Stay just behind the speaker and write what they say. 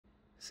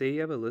Say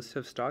you have a list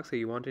of stocks that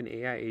you want an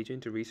AI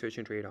agent to research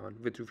and trade on.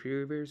 With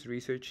Retriever's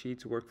Research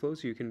Sheets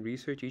workflows, you can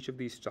research each of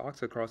these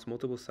stocks across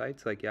multiple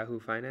sites like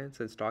Yahoo Finance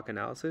and Stock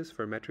Analysis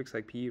for metrics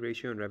like PE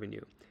ratio and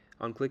revenue.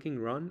 On clicking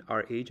Run,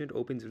 our agent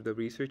opens the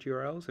research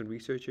URLs and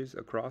researches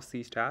across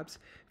these tabs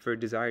for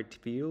desired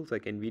fields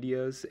like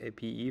NVIDIA's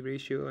PE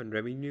ratio and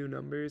revenue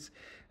numbers,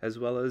 as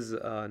well as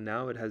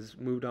now it has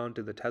moved on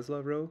to the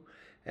Tesla row,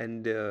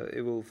 and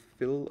it will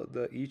fill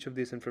each of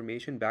this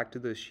information back to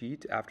the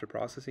sheet after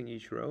processing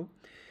each row.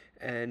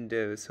 And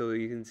so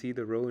you can see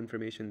the row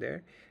information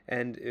there,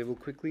 and it will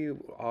quickly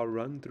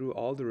run through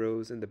all the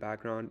rows in the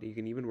background. You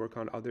can even work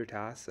on other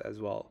tasks as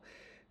well.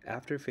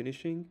 After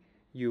finishing,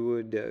 you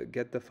would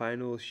get the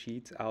final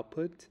sheets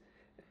output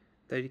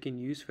that you can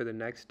use for the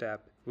next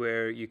step,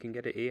 where you can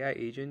get an AI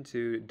agent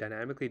to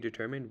dynamically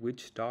determine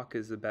which stock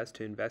is the best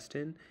to invest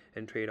in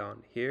and trade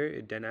on. Here,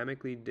 it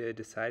dynamically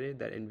decided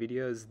that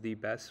NVIDIA is the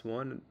best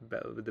one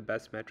with the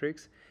best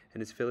metrics,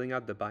 and is filling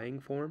out the buying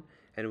form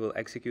and will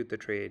execute the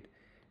trade.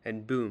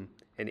 And boom,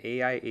 an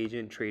AI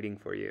agent trading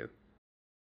for you.